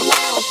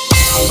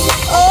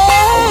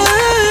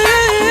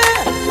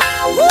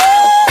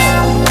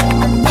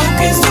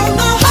 Focus on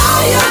the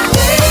higher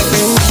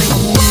things.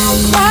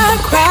 Why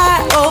cry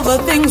over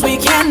things we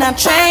cannot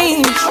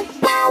change?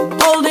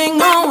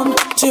 Holding on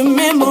to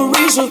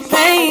memories of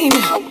pain.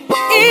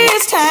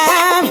 It's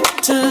time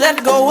to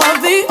let go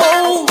of the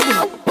old.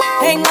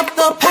 Hang up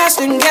the past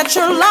and get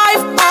your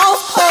life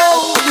off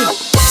hold.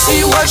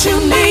 See, what you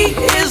need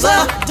is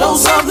a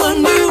dose of the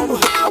new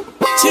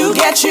to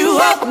get you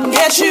up and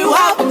get you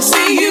out and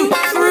see you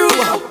through.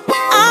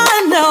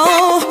 I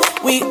know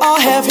we all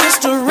have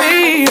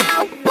history.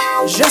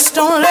 Just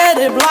don't let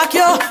it block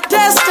your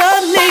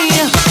destiny.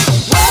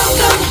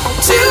 Welcome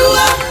to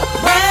a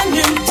brand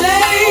new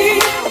day.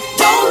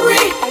 Don't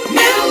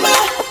remember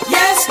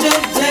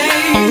yesterday.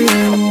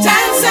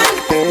 Dance and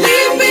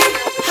leave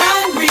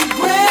behind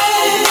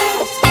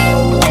regrets.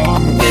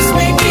 This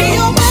may be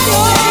your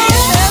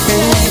best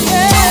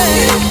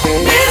day.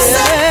 Don't miss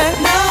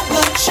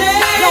another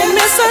chance. Don't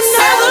miss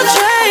another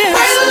chance.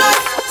 Praise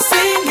life,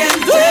 sing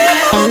and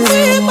dance.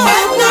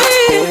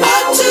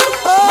 What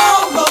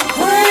tomorrow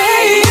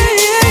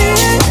brings.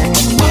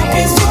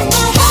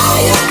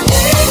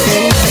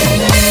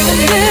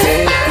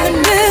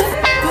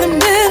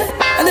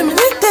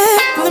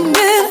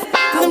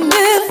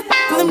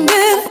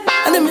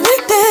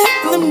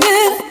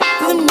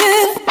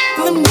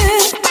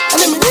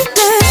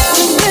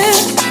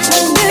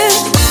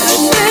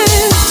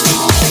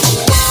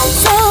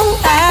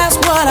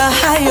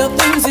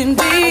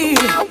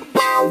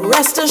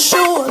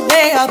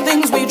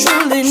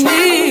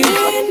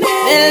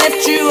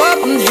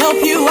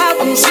 help you out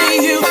and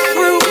see you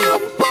through.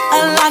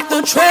 I like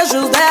the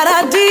treasures that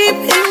are deep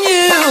in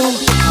you.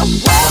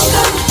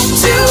 Welcome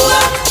to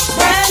a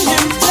brand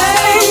new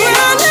day.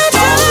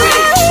 Don't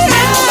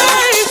remember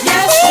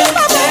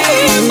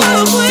yesterday.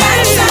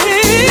 Doesn't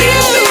leave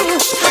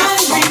you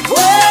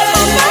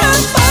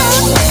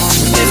hungry.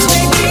 This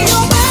may be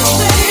your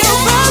birthday.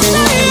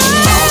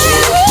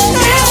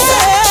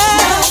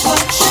 Never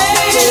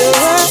change.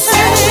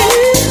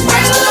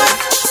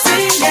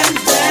 Sing and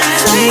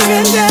dance. Sing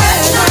and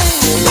dance.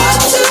 What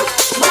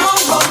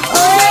tomorrow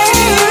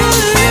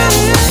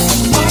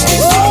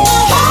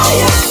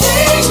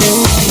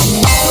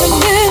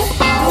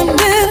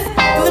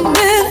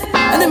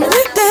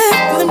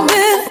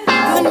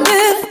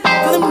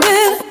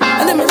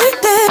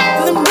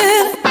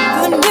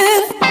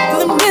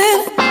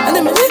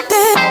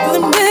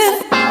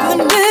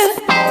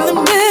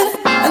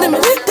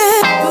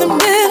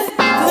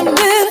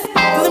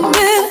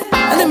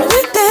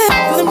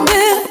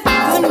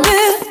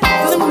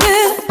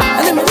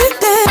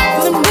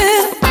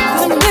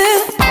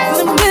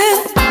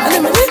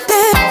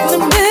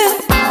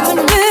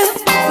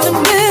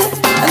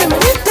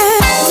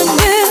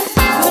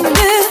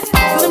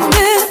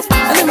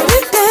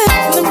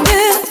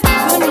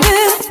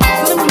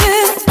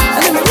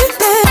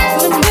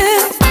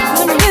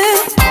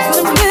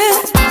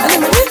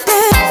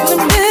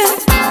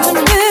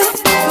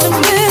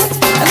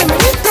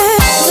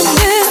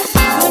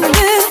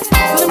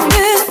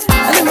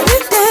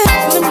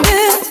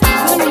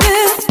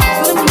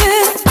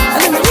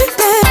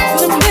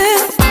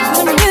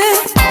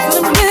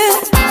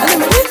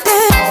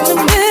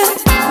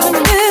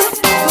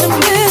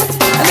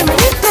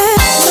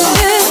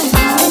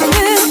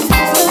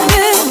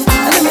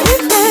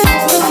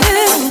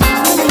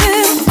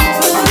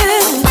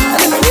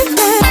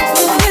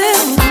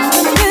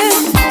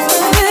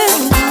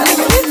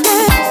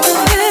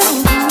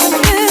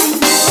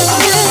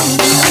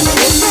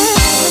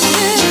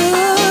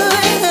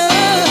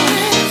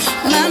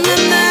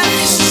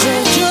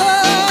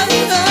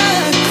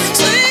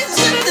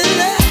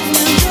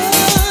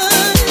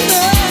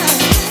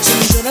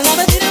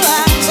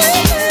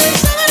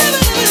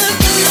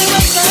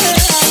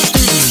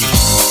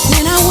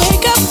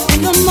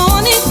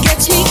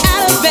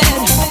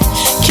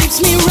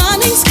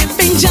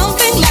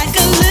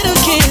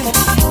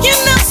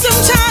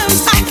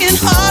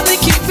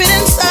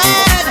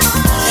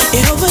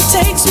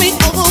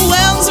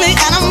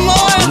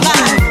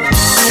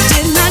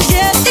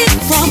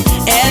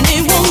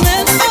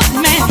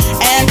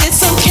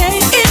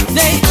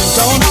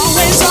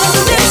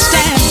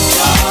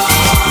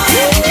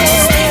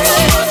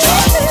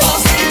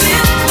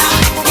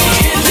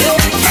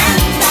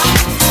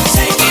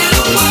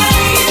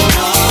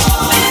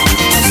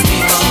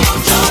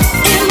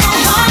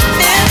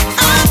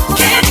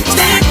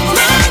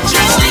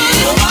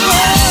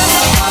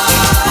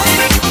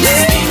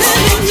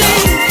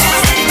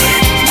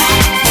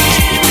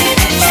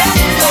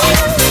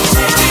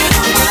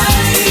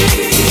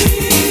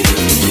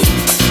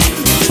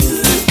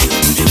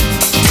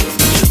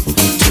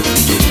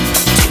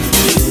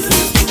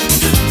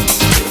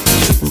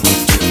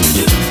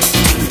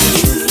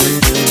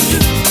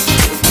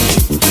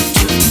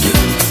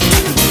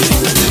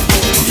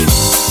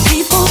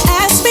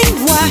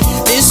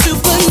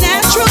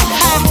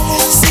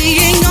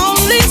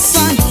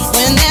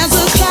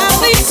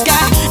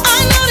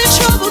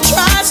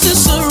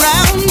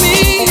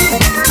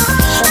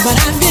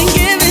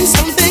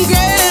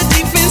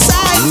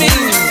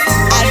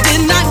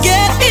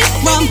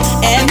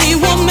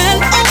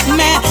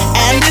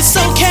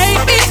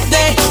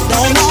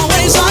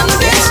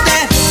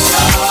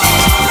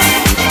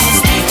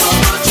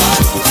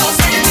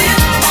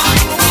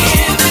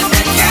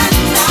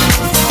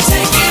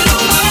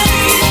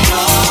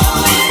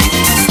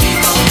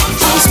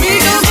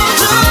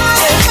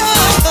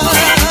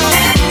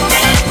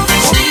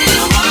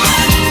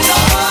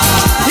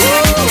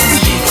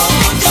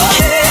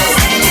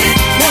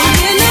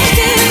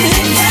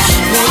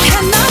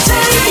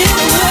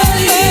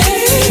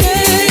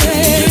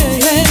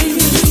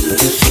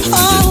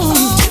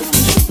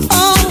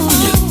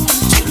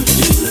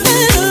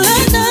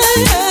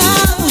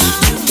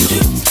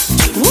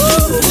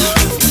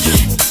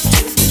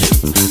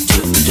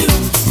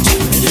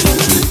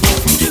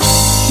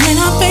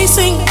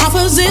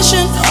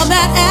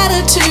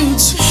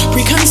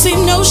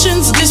preconceived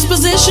notions,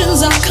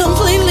 dispositions are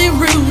completely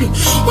rude.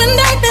 When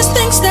darkness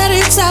thinks that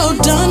it's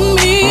outdone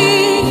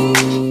me,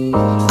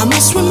 I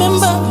must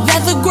remember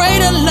that the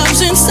greater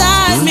love's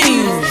inside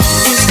me.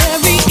 It's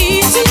very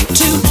easy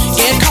to